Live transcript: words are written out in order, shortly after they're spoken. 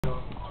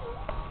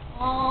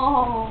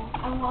Oh,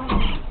 I want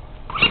it.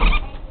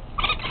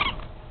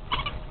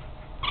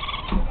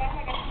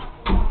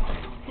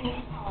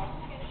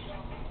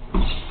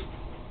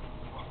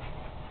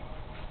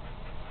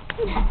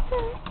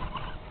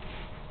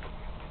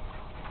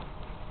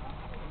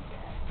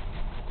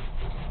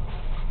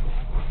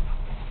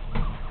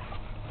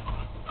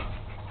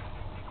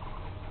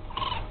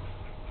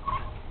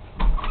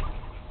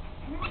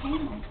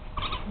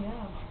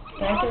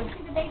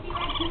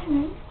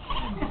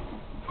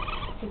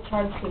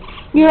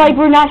 You're like,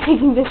 we're not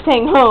taking this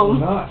thing home.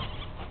 We're not.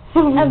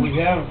 We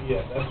haven't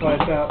yet. That's why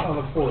it's out on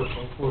the porch.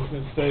 We're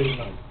forcing it to stay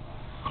tonight.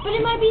 But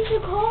it might be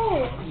too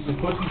cold. You can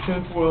put some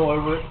tin foil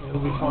over it, and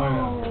it'll be fine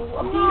out there.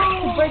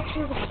 It'll break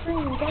through the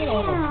screen and get it.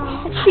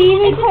 See,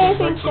 even Claire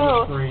thinks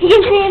so. He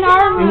can stay in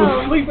our It was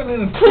room. sleeping in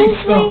a tree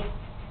stump.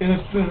 In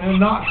a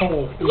knot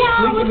hole. It was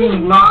sleeping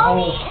in a knot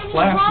hole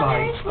last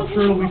night. I'm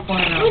sure it'll be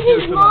fine out with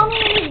here his tonight. mommy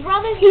and his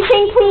brothers. He's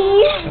saying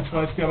please. That's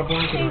why it's got a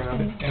blanket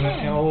around it and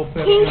a little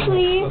pet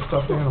Kingsley. animal, a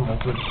stuffed animal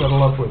to settle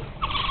up with.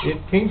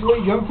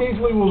 Young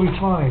Kingsley will be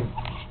fine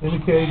in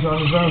the cage on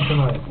his own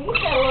tonight. He's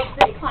got a little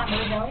city climber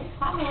though. He's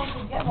climbing up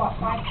to get, what,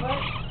 5 foot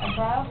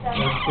above?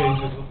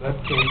 That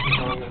cage is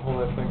only going to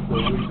hold that thing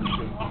for a week or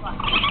two. It's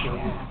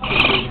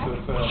going to get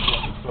so fast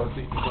once it starts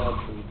eating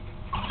dog food.